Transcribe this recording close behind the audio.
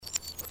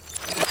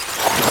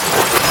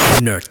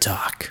Nerd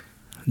talk,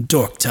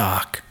 dork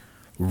talk,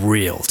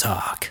 real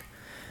talk.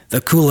 The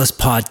coolest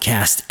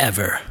podcast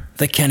ever.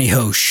 The Kenny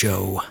Ho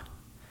Show.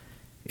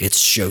 It's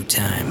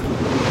showtime.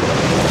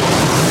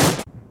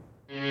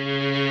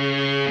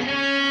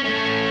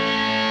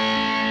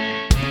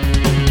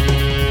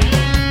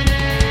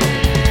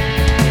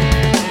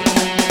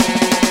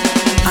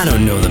 I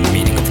don't know the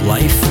meaning of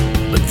life,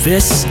 but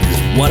this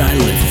is what I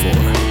live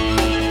for.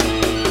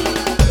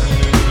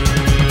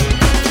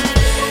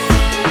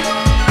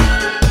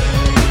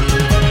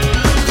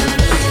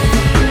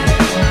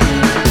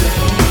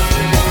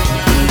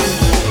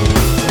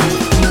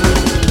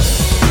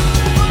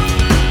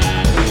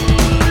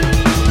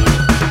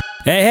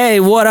 Hey,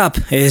 what up?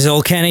 It's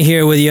old Kenny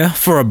here with you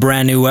for a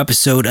brand new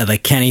episode of the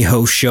Kenny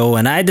Ho Show,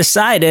 and I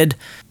decided,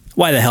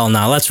 why the hell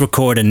not? Let's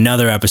record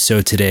another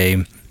episode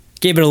today.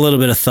 Gave it a little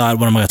bit of thought,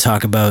 what I'm going to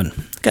talk about.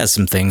 Got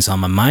some things on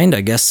my mind,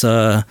 I guess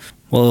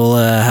we'll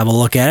have a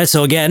look at it.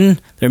 So again,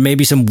 there may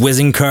be some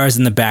whizzing cars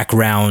in the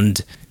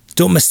background.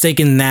 Don't mistake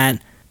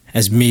that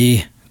as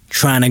me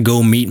trying to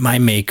go meet my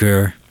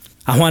maker.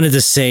 I wanted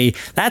to say,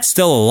 that's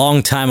still a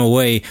long time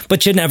away,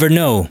 but you never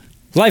know.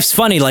 Life's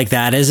funny like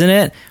that, isn't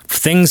it?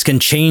 Things can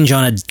change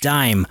on a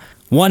dime.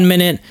 1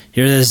 minute,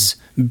 you're this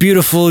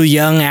beautiful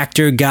young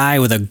actor guy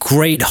with a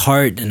great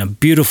heart and a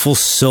beautiful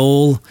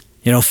soul,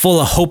 full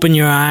of hope in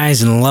your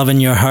eyes and love in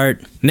your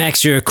heart.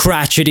 Next, you're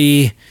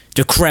crotchety,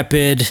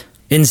 decrepit,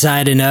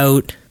 inside and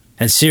out,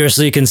 and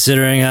seriously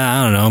considering,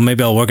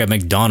 maybe I'll work at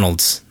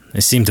McDonald's. They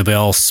seem to be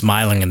all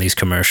smiling in these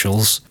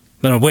commercials.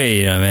 But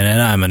wait a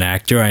minute, I'm an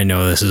actor, I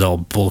know this is all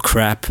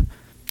bullcrap.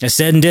 I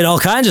said and did all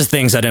kinds of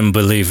things I didn't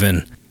believe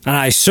in. And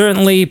I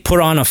certainly put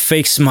on a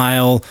fake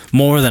smile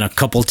more than a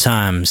couple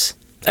times.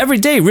 Every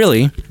day,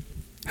 really.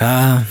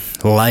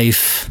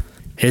 Life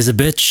is a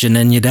bitch and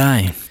then you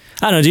die.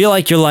 I don't know, do you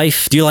like your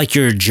life? Do you like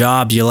your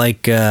job? Do you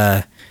like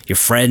your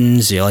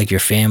friends? Do you like your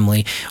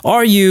family?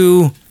 Are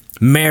you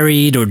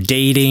married or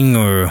dating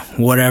or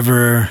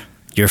whatever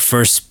your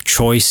first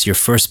choice, your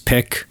first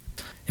pick?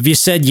 If you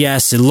said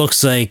yes, it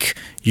looks like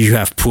you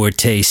have poor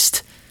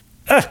taste.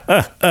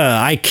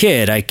 I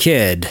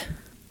kid.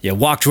 You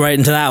walked right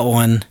into that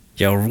one.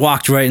 You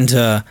walked right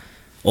into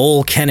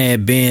old Kenny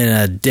being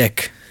a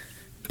dick.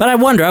 But I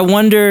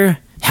wonder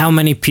how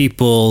many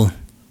people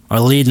are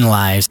leading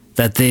lives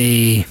that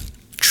they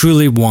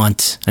truly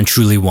want and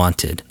truly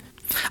wanted.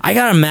 I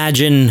gotta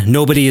imagine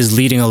nobody is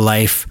leading a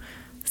life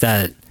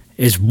that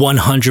is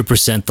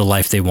 100% the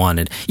life they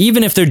wanted.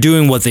 Even if they're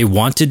doing what they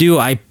want to do,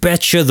 I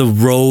bet you the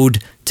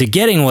road to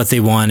getting what they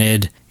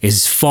wanted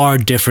is far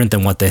different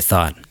than what they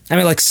thought. I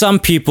mean, like some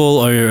people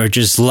are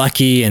just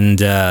lucky and,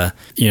 they're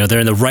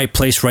in the right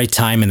place, right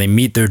time, and they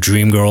meet their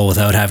dream girl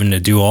without having to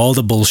do all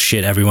the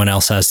bullshit everyone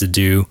else has to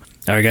do.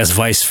 Or I guess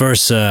vice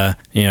versa,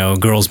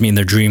 girls meeting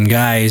their dream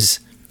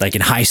guys, like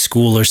in high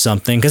school or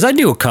something. Because I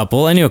knew a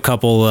couple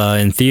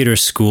in theater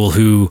school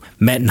who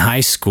met in high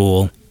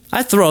school.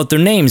 I throw out their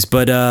names,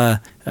 but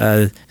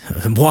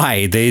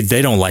why? They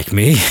don't like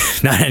me.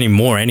 Not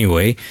anymore,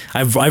 anyway.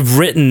 I've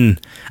written...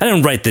 I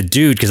didn't write the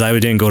dude because I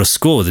didn't go to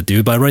school with the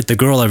dude, but I write the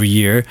girl every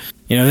year.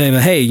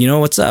 Hey,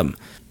 what's up?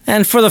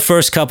 And for the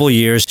first couple of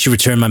years, she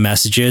returned my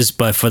messages,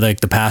 but for the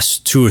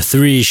past 2 or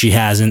 3, she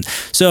hasn't.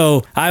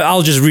 So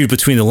I'll just read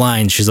between the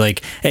lines. She's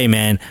like, hey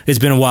man, it's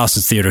been a while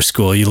since theater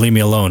school. You leave me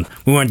alone.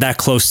 We weren't that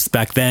close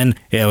back then.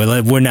 Yeah,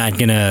 we're not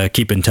gonna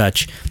keep in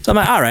touch. So I'm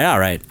like, all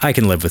right, I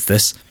can live with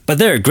this. But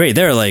they're great.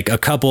 They're like a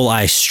couple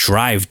I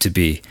strive to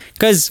be.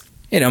 Because,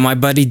 my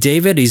buddy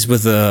David, he's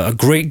with a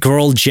great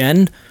girl,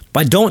 Jen. But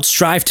I don't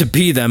strive to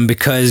be them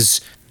because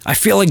I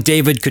feel like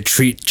David could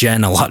treat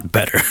Jen a lot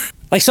better.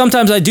 Like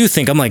sometimes I do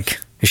think, I'm like,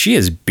 is she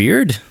his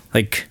beard?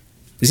 Like,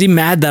 is he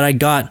mad that I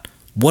got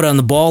wood on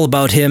the ball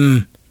about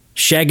him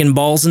shagging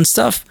balls and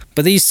stuff?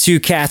 But these two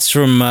cats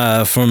from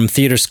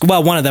theater school,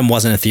 well, one of them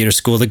wasn't in theater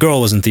school. The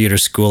girl was in theater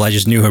school. I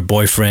just knew her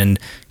boyfriend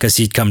because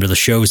he'd come to the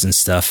shows and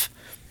stuff.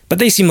 But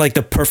they seemed like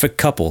the perfect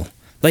couple.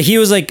 Like he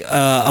was like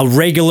a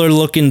regular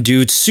looking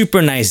dude,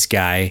 super nice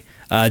guy.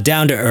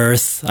 Down to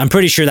earth. I'm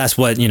pretty sure that's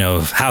what,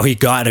 how he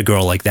got a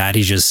girl like that.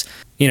 He just,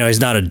 he's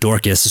not a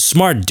dork. He's a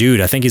smart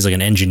dude. I think he's like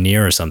an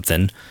engineer or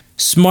something.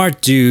 Smart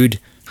dude,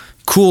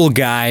 cool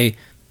guy.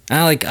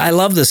 I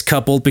love this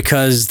couple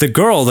because the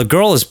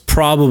girl is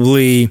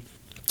probably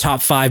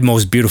top 5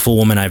 most beautiful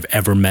woman I've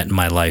ever met in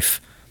my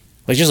life.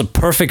 Like just a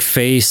perfect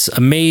face,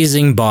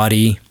 amazing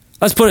body.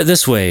 Let's put it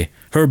this way.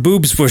 Her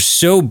boobs were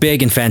so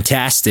big and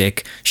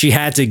fantastic, she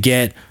had to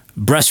get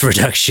breast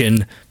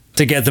reduction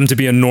to get them to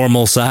be a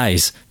normal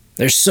size.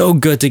 They're so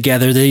good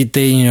together. They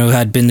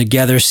had been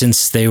together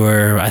since they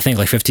were, I think,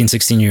 like 15,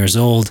 16 years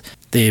old.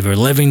 They were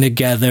living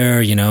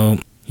together, he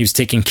was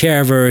taking care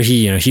of her.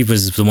 He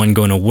was the one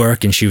going to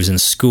work and she was in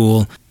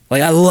school.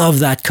 Like, I love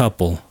that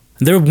couple.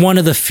 They're one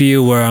of the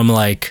few where I'm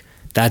like,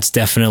 that's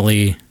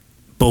definitely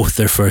both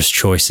their first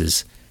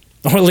choices.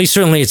 Or at least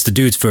certainly it's the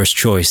dude's first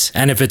choice.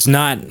 And if it's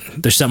not,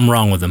 there's something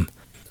wrong with him.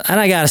 And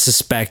I gotta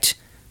suspect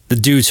the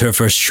dude's her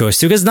first choice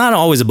too, because it's not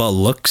always about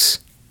looks.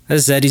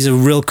 As I said, he's a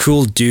real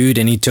cool dude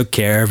and he took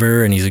care of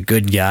her and he's a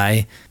good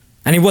guy.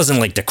 And he wasn't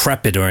like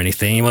decrepit or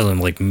anything. He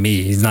wasn't like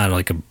me. He's not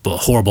like a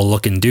horrible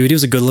looking dude. He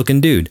was a good looking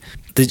dude.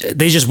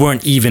 They just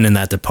weren't even in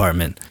that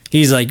department.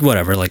 He's like,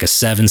 whatever, like a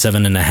 7,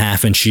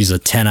 7.5, and she's a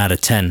 10 out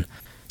of 10.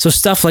 So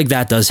stuff like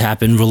that does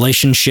happen.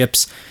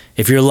 Relationships,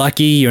 if you're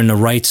lucky, you're in the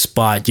right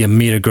spot. You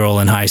meet a girl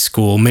in high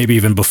school, maybe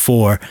even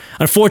before.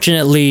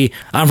 Unfortunately,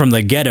 I'm from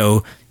the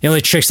ghetto. The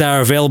only chicks that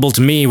are available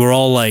to me were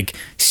all like,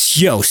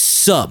 yo,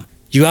 sup?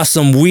 You got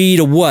some weed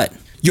or what?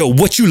 Yo,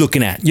 what you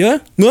looking at? Yeah?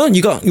 Well,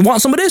 you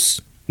want some of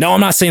this? No, I'm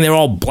not saying they're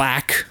all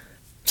black.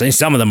 I'm saying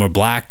some of them are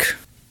black.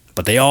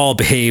 But they all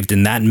behaved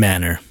in that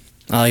manner.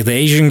 Like the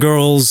Asian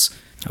girls,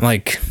 I'm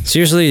like,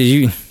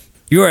 seriously,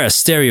 you are a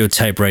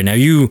stereotype right now.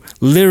 You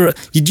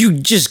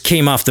just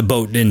came off the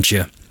boat, didn't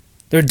you?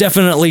 There are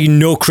definitely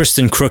no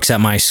Kristen Crooks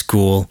at my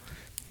school.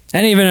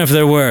 And even if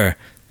there were,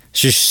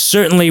 she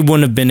certainly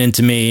wouldn't have been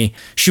into me.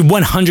 She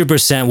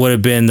 100% would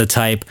have been the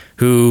type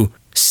who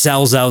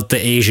sells out the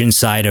Asian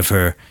side of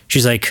her.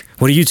 She's like,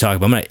 what are you talking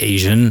about? I'm not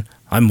Asian.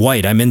 I'm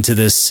white. I'm into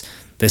this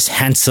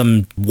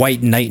handsome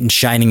white knight in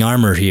shining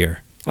armor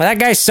here. Well, that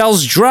guy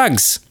sells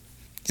drugs.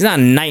 He's not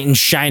a knight in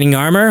shining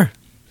armor.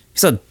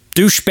 He's a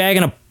douchebag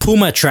in a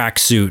Puma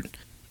tracksuit.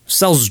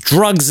 Sells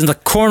drugs in the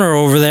corner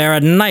over there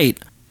at night.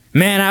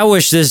 Man, I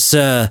wish this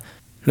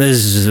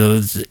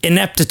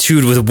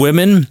ineptitude with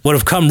women would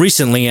have come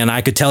recently, and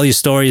I could tell you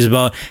stories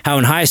about how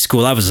in high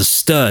school I was a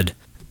stud.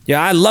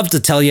 Yeah, I'd love to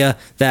tell you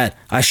that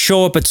I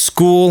show up at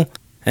school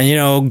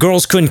and,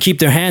 girls couldn't keep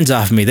their hands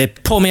off me.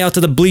 They'd pull me out to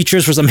the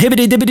bleachers for some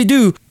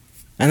hibbity-dibbity-doo.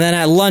 And then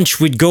at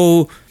lunch, we'd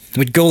go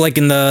like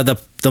in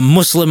the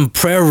Muslim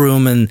prayer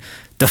room and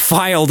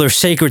defile their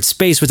sacred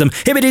space with some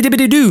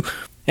hibbity-dibbity-doo.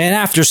 And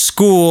after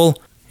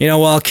school,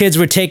 while kids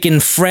were taking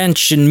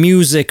French and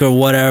music or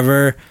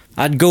whatever,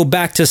 I'd go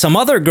back to some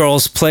other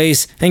girl's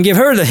place and give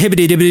her the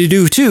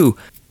hibbity-dibbity-doo too.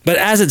 But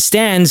as it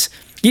stands,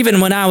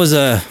 even when I was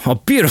a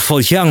beautiful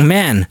young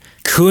man,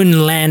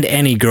 couldn't land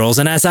any girls.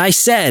 And as I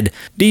said,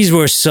 these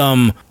were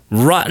some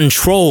rotten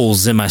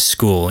trolls in my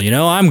school.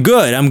 I'm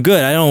good.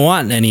 I don't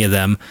want any of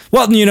them.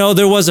 Well,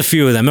 there was a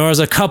few of them. There was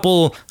a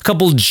couple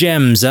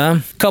gems,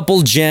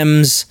 Couple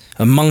gems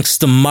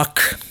amongst the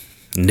muck.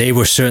 They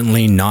were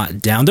certainly not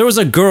down. There was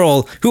a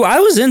girl who I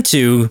was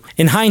into.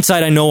 In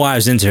hindsight, I know why I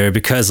was into her,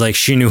 because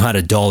she knew how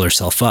to doll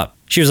herself up.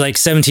 She was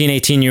 17,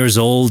 18 years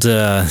old,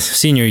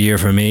 senior year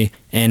for me.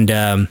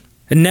 And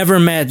never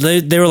met.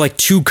 They were like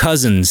two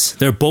cousins.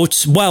 They're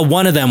both,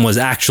 one of them was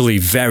actually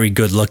very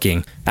good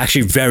looking,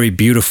 actually very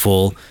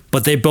beautiful,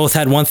 but they both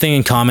had one thing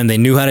in common. They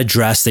knew how to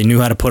dress. They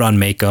knew how to put on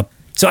makeup.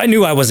 So I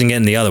knew I wasn't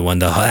getting the other one,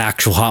 the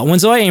actual hot one.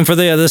 So I aimed for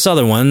this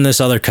other one, this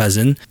other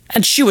cousin.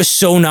 And she was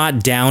so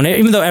not down,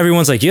 even though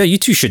everyone's like, yeah, you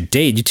two should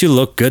date. You two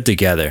look good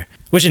together.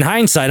 Which in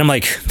hindsight, I'm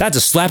like, that's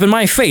a slap in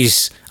my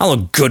face. I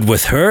look good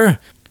with her.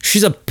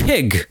 She's a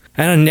pig.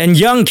 And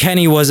young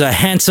Kenny was a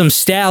handsome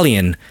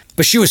stallion.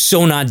 But she was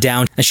so not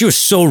down, and she was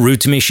so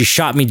rude to me. She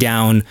shot me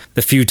down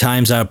the few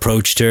times I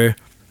approached her.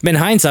 In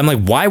hindsight, I'm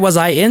like, why was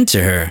I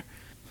into her?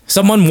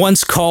 Someone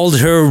once called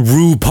her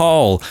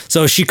RuPaul,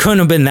 so she couldn't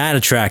have been that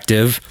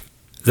attractive.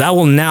 That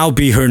will now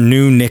be her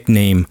new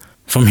nickname.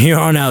 From here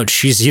on out,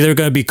 she's either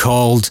going to be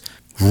called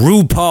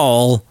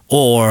RuPaul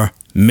or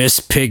Miss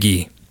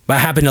Piggy. But I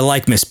happen to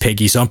like Miss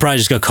Piggy, so I'm probably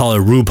just going to call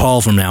her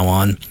RuPaul from now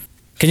on.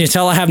 Can you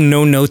tell I have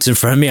no notes in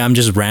front of me? I'm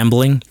just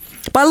rambling.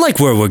 But I like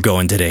where we're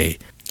going today.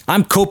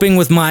 I'm coping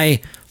with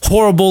my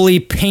horribly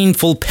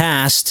painful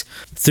past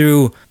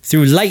through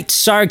light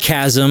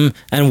sarcasm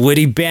and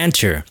witty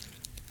banter.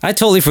 I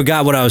totally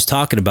forgot what I was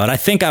talking about. I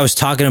think I was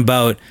talking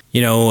about,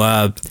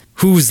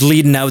 who's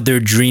leading out their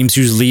dreams,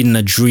 who's leading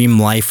a dream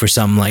life or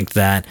something like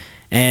that.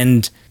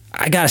 And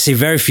I gotta say,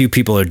 very few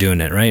people are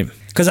doing it, right?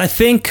 Because I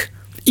think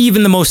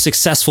even the most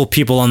successful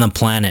people on the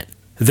planet,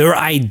 their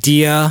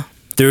idea,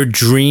 their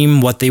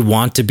dream, what they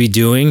want to be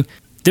doing,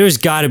 there's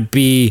gotta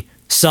be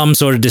some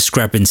sort of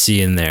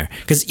discrepancy in there.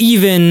 Because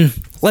even,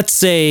 let's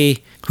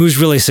say, who's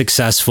really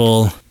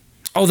successful?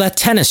 Oh, that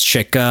tennis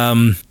chick,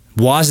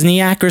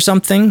 Wozniak or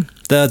something?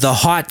 The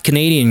hot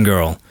Canadian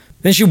girl.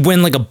 Then she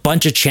win like a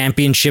bunch of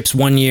championships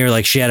one year,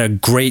 like she had a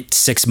great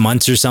 6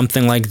 months or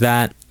something like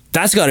that.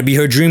 That's gotta be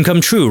her dream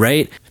come true,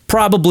 right?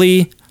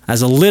 Probably,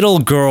 as a little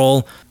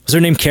girl, was her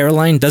name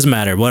Caroline? Doesn't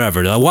matter,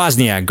 whatever, the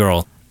Wozniak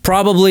girl.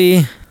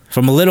 Probably,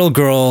 from a little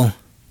girl,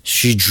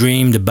 she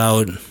dreamed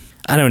about,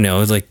 I don't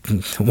know, like,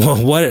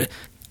 what,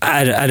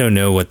 I don't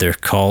know what they're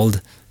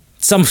called.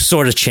 Some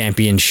sort of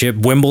championship.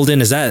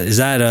 Wimbledon, is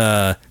that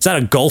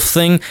a golf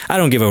thing? I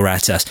don't give a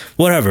rat's ass.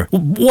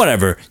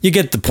 Whatever. You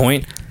get the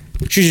point.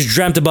 She just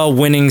dreamt about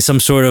winning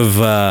some sort of,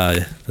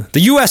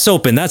 the US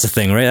Open, that's a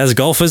thing, right? That's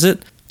golf, is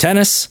it?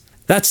 Tennis?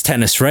 That's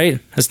tennis, right?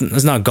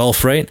 That's not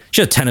golf, right?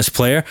 She's a tennis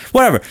player.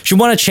 Whatever. She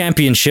won a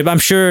championship. I'm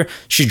sure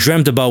she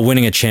dreamt about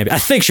winning a champion. I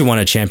think she won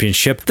a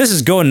championship. This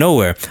is going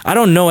nowhere. I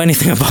don't know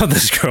anything about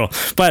this girl.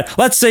 But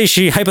let's say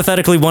she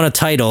hypothetically won a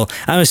title.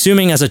 I'm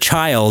assuming as a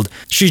child,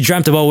 she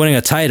dreamt about winning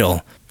a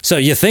title. So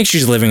you think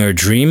she's living her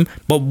dream,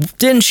 but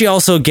didn't she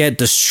also get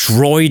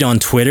destroyed on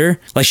Twitter?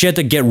 Like she had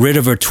to get rid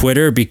of her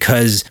Twitter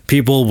because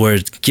people were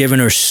giving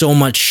her so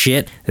much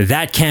shit.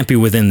 That can't be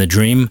within the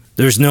dream.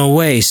 There's no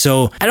way.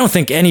 So I don't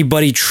think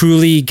anybody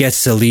truly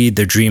gets to lead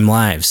their dream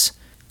lives.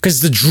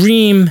 Because the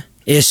dream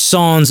is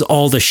sans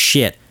all the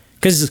shit.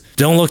 Because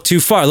don't look too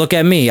far. Look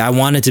at me. I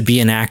wanted to be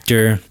an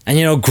actor.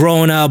 And,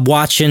 growing up,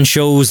 watching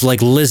shows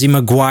like Lizzie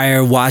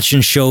McGuire,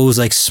 watching shows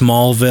like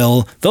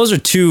Smallville. Those are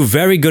two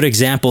very good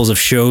examples of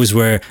shows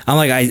where I'm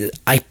like,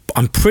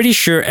 I'm pretty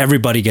sure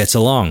everybody gets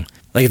along.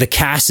 Like the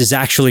cast is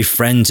actually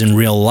friends in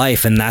real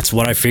life. And that's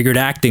what I figured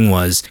acting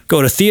was.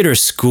 Go to theater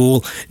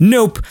school.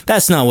 Nope,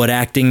 that's not what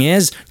acting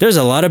is. There's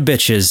a lot of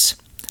bitches.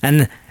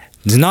 And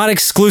it's not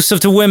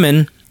exclusive to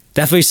women.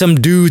 Definitely some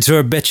dudes who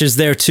are bitches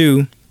there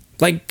too.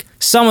 Like,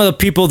 some of the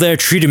people there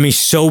treated me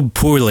so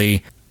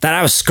poorly that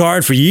I was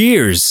scarred for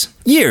years.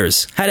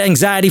 Years. Had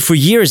anxiety for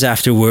years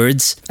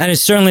afterwards. And it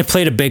certainly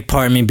played a big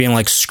part in me being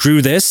like,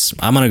 screw this.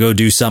 I'm going to go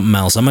do something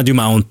else. I'm going to do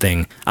my own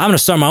thing. I'm going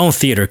to start my own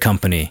theater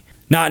company.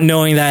 Not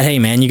knowing that, hey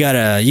man, you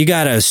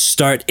gotta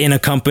start in a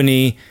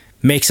company,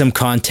 make some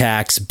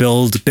contacts,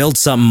 build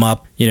something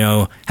up,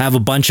 have a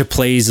bunch of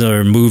plays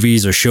or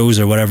movies or shows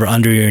or whatever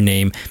under your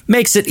name.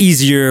 Makes it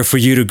easier for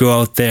you to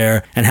go out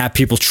there and have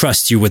people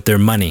trust you with their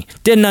money.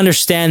 Didn't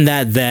understand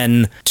that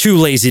then. Too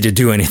lazy to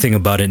do anything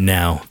about it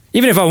now.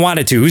 Even if I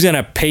wanted to, who's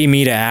gonna pay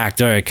me to act?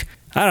 Like,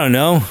 I don't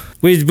know.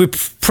 We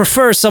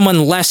prefer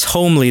someone less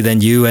homely than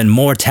you and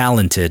more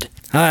talented.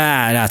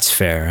 That's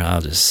fair.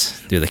 I'll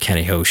just do the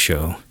Kenny Ho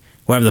show.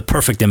 We'll have the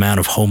perfect amount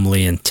of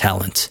homely and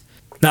talent.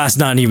 That's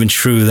not even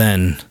true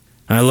then.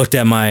 I looked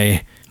at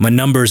my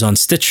numbers on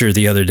Stitcher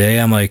the other day.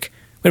 I'm like,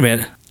 wait a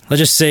minute. Let's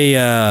just say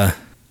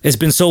it's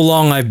been so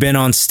long I've been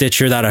on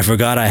Stitcher that I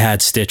forgot I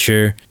had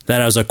Stitcher,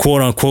 that I was a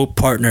quote-unquote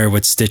partner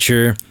with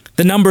Stitcher.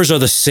 The numbers are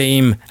the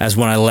same as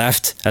when I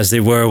left as they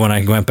were when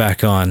I went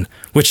back on,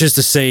 which is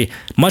to say,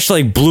 much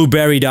like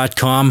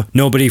Blueberry.com,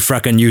 nobody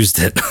frickin' used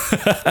it.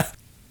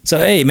 So,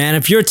 hey, man,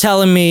 if you're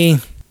telling me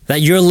that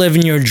you're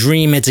living your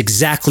dream, it's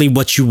exactly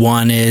what you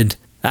wanted,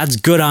 that's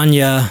good on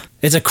ya.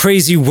 It's a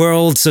crazy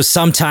world, so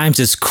sometimes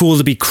it's cool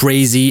to be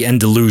crazy and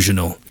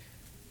delusional.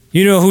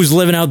 You know who's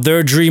living out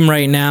their dream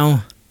right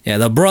now? Yeah,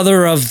 the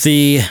brother of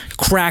the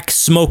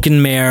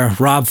crack-smoking mayor,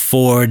 Rob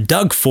Ford,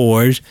 Doug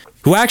Ford,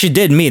 who actually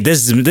did meet.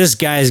 This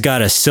guy's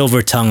got a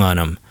silver tongue on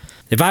him.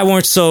 If I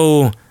weren't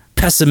so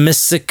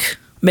pessimistic,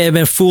 may have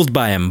been fooled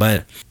by him,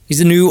 but he's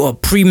the new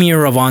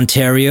premier of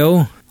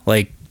Ontario,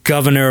 like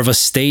governor of a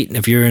state.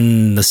 If you're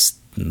in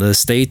the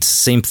States,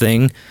 same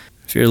thing.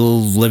 If you're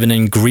living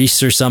in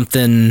Greece or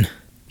something,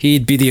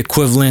 he'd be the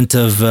equivalent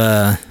of,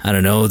 I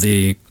don't know,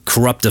 the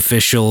corrupt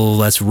official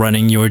that's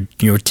running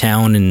your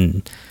town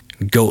in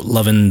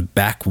goat-loving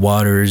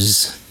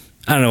backwaters.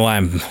 I don't know why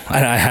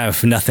I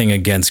have nothing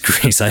against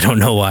Greece. I don't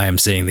know why I'm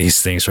saying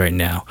these things right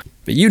now.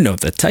 But you know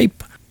the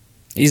type.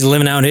 He's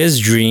living out his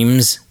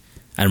dreams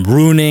and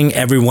ruining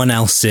everyone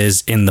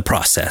else's in the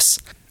process.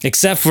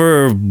 Except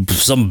for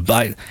some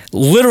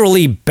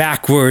literally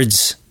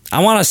backwards,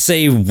 I want to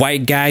say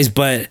white guys,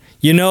 but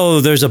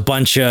there's a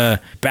bunch of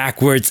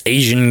backwards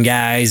Asian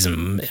guys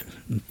and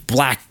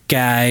black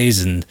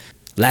guys and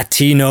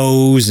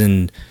Latinos,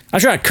 and I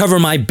try to cover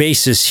my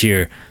bases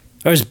here.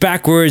 There's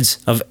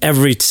backwards of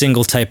every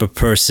single type of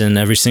person,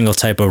 every single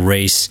type of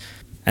race,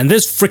 and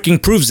this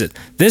freaking proves it.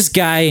 This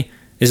guy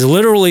is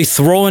literally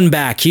throwing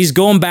back. He's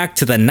going back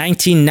to the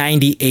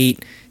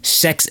 1998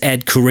 sex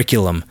ed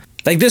curriculum.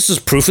 Like, this is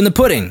proof in the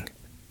pudding,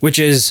 which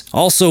is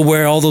also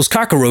where all those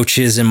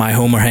cockroaches in my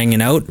home are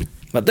hanging out.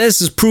 But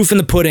this is proof in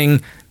the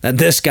pudding that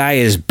this guy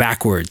is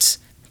backwards.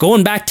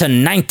 Going back to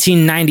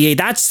 1998,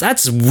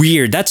 that's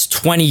weird. That's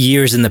 20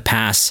 years in the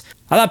past.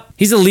 I thought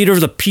he's the leader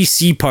of the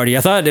PC party.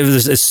 I thought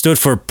it stood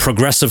for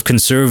progressive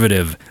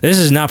conservative. This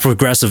is not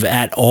progressive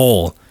at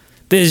all.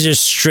 This is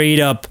just straight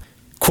up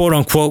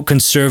quote-unquote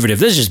conservative.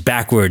 This is just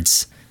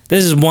backwards.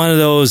 This is one of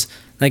those,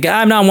 like,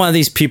 I'm not one of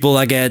these people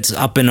that gets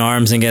up in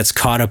arms and gets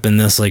caught up in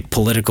this, like,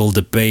 political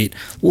debate.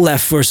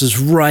 Left versus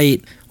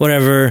right,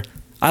 whatever.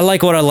 I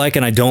like what I like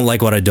and I don't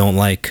like what I don't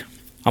like.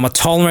 I'm a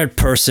tolerant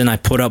person. I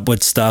put up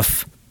with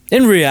stuff.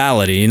 In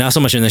reality, not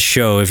so much in this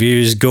show. If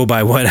you just go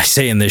by what I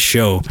say in this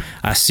show,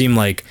 I seem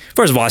like,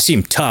 first of all, I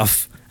seem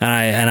tough.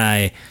 And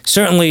I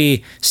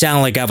certainly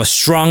sound like I have a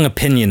strong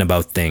opinion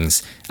about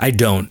things. I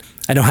don't.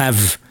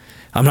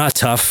 I'm not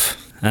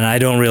tough, and I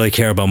don't really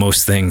care about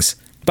most things.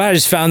 But I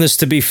just found this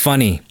to be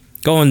funny.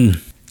 Going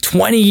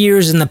 20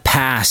 years in the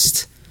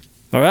past.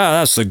 Well,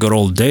 that's the good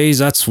old days.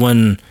 That's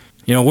when,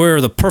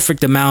 we're the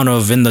perfect amount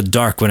of in the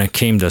dark when it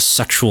came to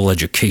sexual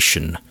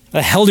education.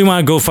 The hell do you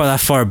want to go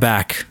that far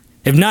back?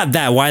 If not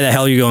that, why the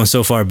hell are you going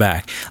so far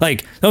back?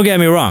 Like, don't get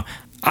me wrong.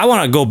 I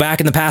want to go back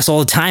in the past all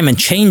the time and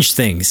change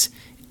things.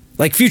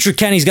 Like, Future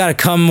Kenny's got to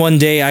come one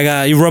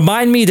day. You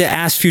remind me to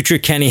ask Future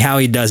Kenny how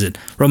he does it.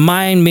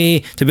 Remind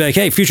me to be like,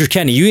 hey, Future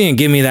Kenny, you didn't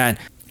give me that.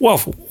 Well,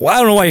 I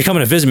don't know why you're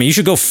coming to visit me. You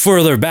should go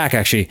further back,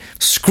 actually.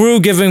 Screw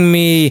giving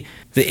me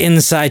the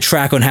inside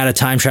track on how to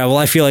time travel.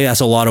 I feel like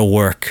that's a lot of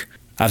work.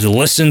 I have to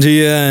listen to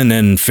you and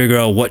then figure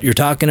out what you're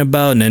talking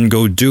about and then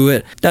go do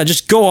it. No,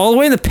 just go all the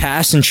way in the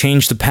past and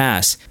change the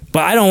past.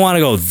 But I don't want to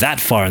go that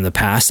far in the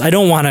past. I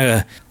don't want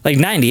to, like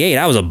 98,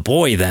 I was a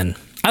boy then.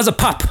 I was a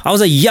pup. I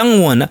was a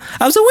young one.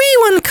 I was a wee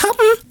one,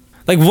 cotton.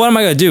 Like, what am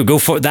I going to do? Go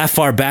that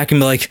far back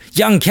and be like,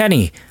 young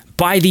Kenny,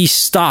 buy these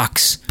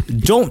stocks.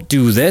 Don't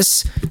do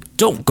this.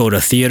 Don't go to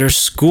theater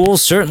school.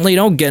 Certainly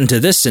don't get into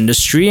this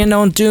industry and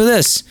don't do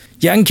this.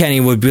 Young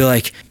Kenny would be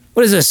like,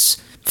 what is this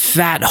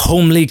fat,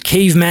 homely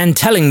caveman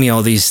telling me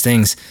all these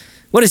things?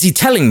 What is he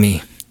telling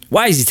me?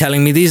 Why is he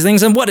telling me these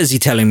things? And what is he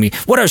telling me?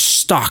 What are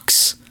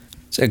stocks?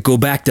 So I go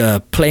back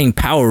to playing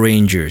Power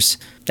Rangers.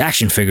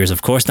 Action figures,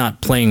 of course,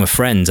 not playing with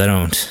friends. I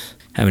don't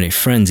have any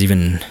friends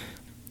even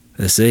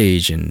this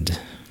age, and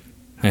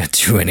I don't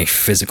do any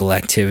physical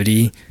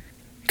activity.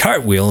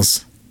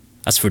 Cartwheels,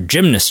 that's for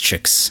gymnast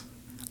chicks,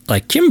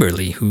 like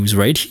Kimberly, who's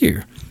right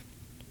here.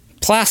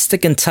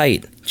 Plastic and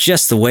tight,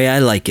 just the way I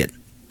like it.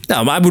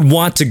 Now, I would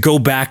want to go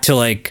back to,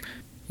 like,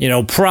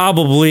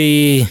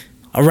 probably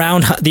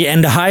around the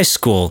end of high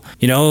school.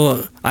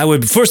 I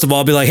would, first of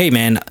all, be like, hey,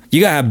 man,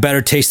 you gotta have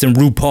better taste than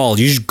RuPaul.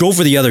 You just go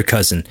for the other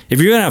cousin. If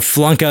you're gonna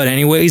flunk out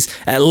anyways,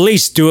 at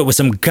least do it with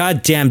some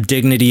goddamn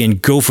dignity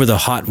and go for the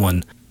hot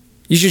one.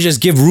 You should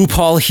just give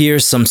RuPaul here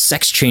some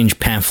sex change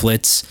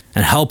pamphlets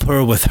and help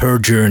her with her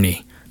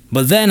journey.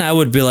 But then I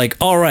would be like,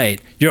 all right,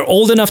 you're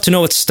old enough to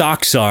know what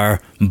stocks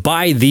are.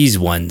 Buy these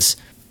ones.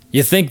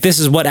 You think this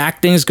is what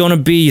acting is going to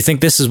be? You think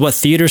this is what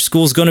theater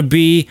school is going to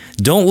be?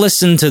 Don't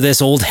listen to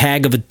this old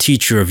hag of a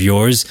teacher of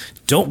yours.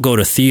 Don't go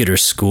to theater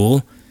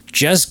school.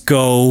 Just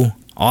go,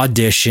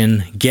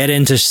 audition, get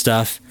into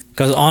stuff.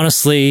 Because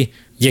honestly,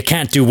 you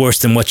can't do worse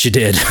than what you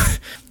did.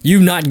 You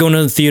not going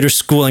to theater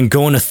school and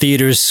going to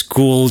theater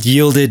school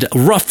yielded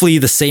roughly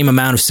the same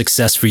amount of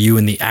success for you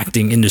in the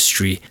acting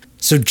industry.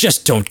 So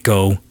just don't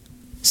go.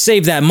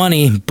 Save that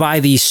money, buy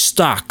these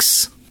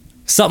stocks.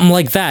 Something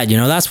like that,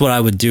 that's what I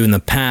would do in the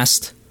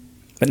past.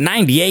 But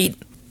 98?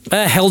 What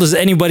the hell does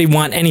anybody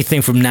want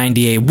anything from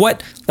 98?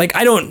 What? Like,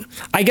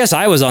 I guess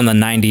I was on the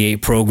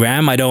 98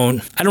 program. I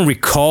don't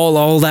recall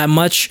all that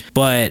much,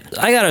 but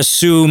I gotta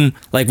assume,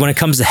 like, when it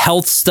comes to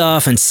health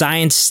stuff and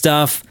science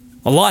stuff,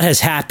 a lot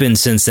has happened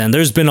since then.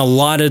 There's been a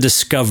lot of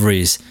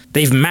discoveries.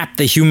 They've mapped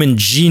the human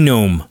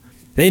genome.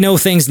 They know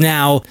things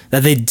now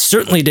that they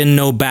certainly didn't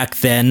know back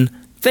then.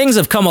 Things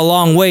have come a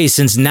long way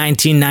since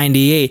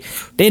 1998.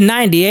 In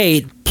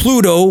 98,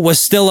 Pluto was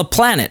still a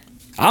planet.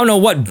 I don't know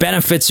what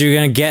benefits you're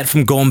going to get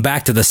from going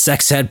back to the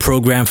sex ed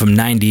program from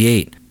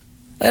 98.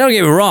 Don't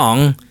get me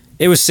wrong,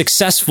 it was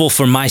successful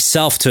for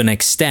myself to an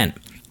extent.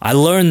 I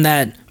learned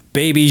that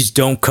babies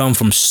don't come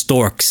from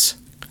storks.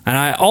 And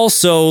I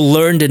also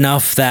learned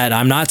enough that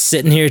I'm not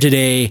sitting here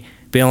today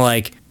being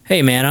like,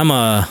 hey man, I'm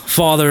a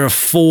father of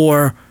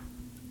 4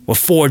 with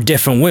 4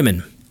 different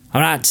women.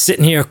 I'm not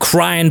sitting here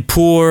crying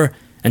poor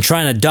and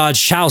trying to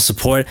dodge child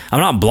support. I'm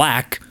not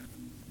black.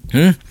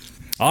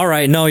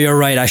 Alright, no, you're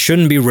right. I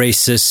shouldn't be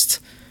racist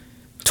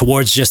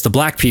towards just the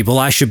black people.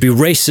 I should be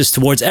racist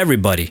towards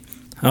everybody.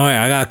 Alright,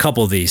 I got a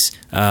couple of these.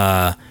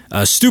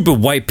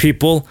 Stupid white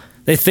people,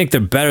 they think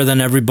they're better than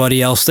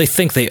everybody else. They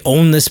think they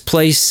own this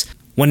place,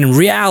 when in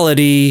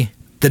reality,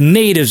 the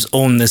natives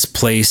own this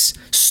place.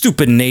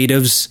 Stupid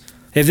natives.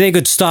 If they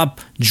could stop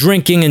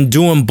drinking and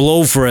doing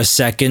blow for a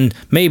second,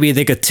 maybe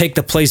they could take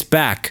the place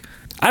back.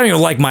 I don't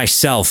even like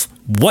myself.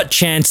 What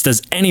chance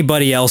does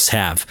anybody else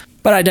have?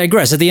 But I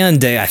digress. At the end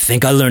of the day, I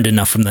think I learned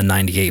enough from the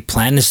 98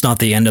 plan. It's not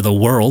the end of the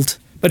world.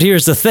 But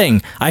here's the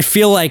thing. I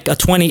feel like a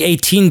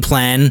 2018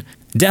 plan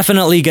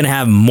definitely going to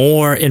have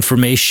more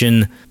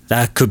information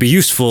that could be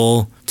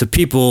useful to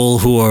people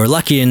who are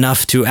lucky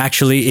enough to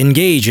actually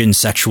engage in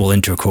sexual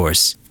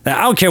intercourse.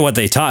 I don't care what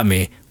they taught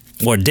me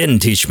or didn't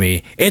teach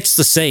me. It's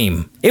the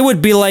same. It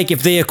would be like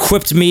if they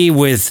equipped me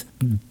with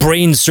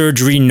brain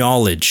surgery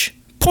knowledge.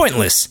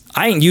 Pointless.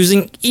 I ain't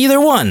using either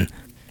one.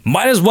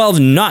 Might as well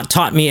have not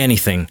taught me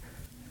anything.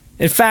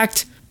 In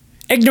fact,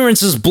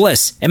 ignorance is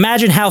bliss.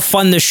 Imagine how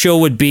fun this show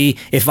would be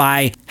if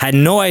I had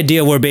no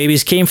idea where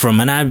babies came from,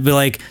 and I'd be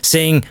like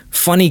saying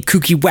funny,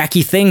 kooky,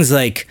 wacky things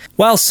like,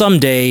 well,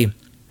 someday,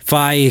 if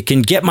I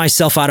can get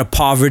myself out of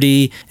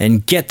poverty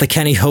and get the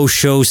Kenny Ho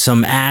Show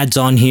some ads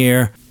on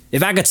here,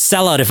 if I could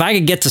sell out, if I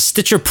could get to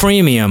Stitcher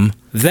Premium,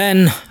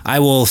 then I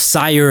will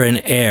sire an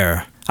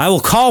heir. I will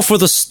call for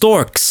the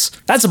Storks.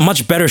 That's a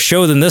much better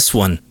show than this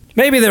one.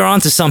 Maybe they're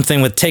onto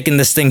something with taking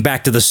this thing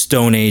back to the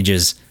Stone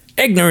Ages.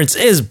 Ignorance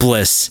is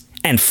bliss.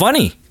 And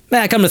funny.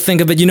 Come to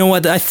think of it, you know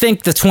what? I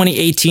think the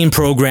 2018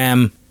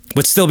 program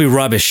would still be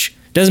rubbish.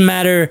 Doesn't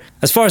matter.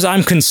 As far as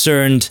I'm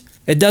concerned,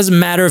 it doesn't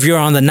matter if you're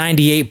on the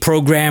 98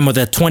 program or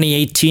the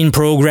 2018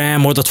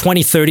 program or the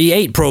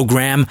 2038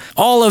 program.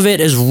 All of it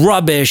is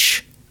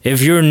rubbish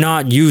if you're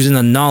not using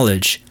the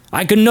knowledge.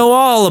 I could know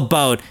all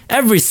about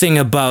everything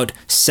about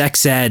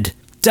sex ed.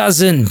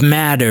 Doesn't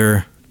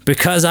matter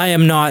because I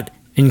am not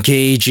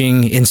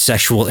engaging in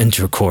sexual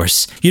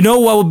intercourse. You know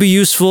what would be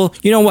useful?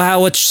 You know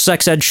how much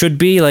sex ed should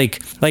be?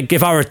 Like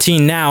if I were a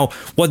teen now,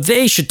 what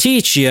they should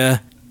teach you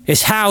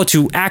is how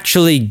to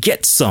actually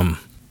get some.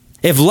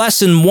 If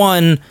lesson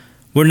 1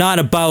 were not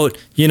about,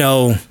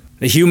 the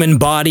human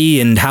body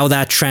and how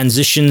that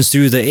transitions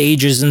through the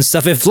ages and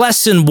stuff, if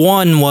lesson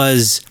 1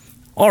 was,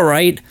 all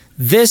right,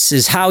 this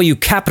is how you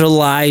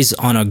capitalize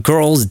on a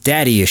girl's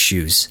daddy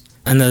issues.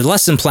 And the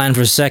lesson plan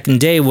for second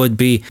day would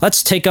be,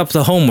 let's take up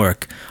the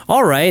homework.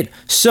 All right,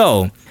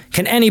 so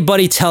can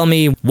anybody tell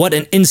me what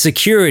an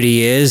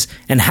insecurity is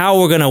and how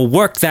we're going to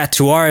work that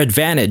to our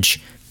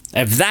advantage?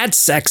 If that's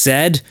sex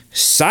ed,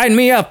 sign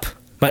me up.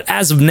 But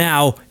as of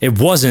now, it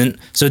wasn't,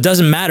 so it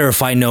doesn't matter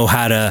if I know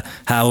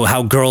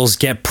how girls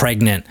get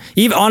pregnant.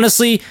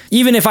 Honestly,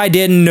 even if I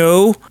didn't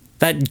know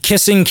that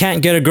kissing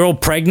can't get a girl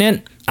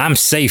pregnant, I'm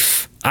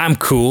safe. I'm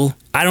cool.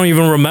 I don't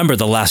even remember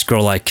the last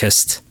girl I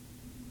kissed.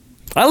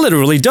 I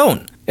literally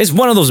don't. It's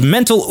one of those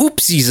mental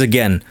oopsies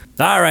again.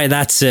 Alright,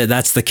 that's it.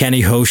 That's the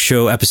Kenny Ho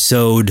Show,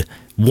 episode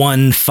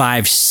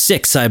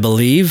 156, I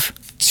believe.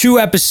 2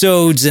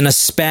 episodes in a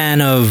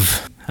span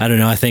of, I don't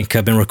know, I think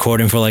I've been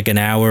recording for like an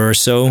hour or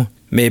so.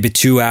 Maybe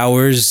 2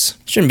 hours.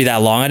 Shouldn't be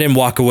that long. I didn't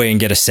walk away and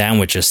get a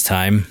sandwich this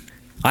time.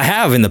 I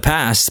have in the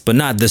past, but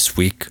not this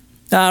week.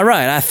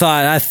 Alright,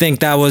 I think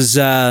that was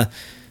a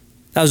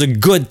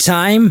good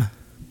time.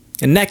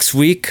 And next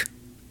week,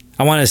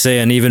 I want to say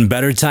an even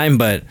better time,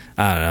 but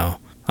I don't know.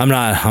 I'm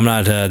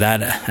not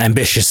that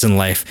ambitious in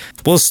life.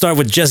 We'll start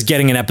with just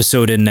getting an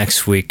episode in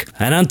next week.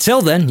 And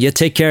until then, you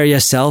take care of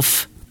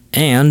yourself.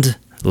 And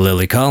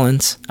Lily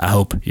Collins, I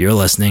hope you're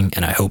listening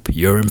and I hope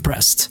you're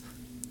impressed.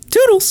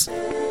 Toodles!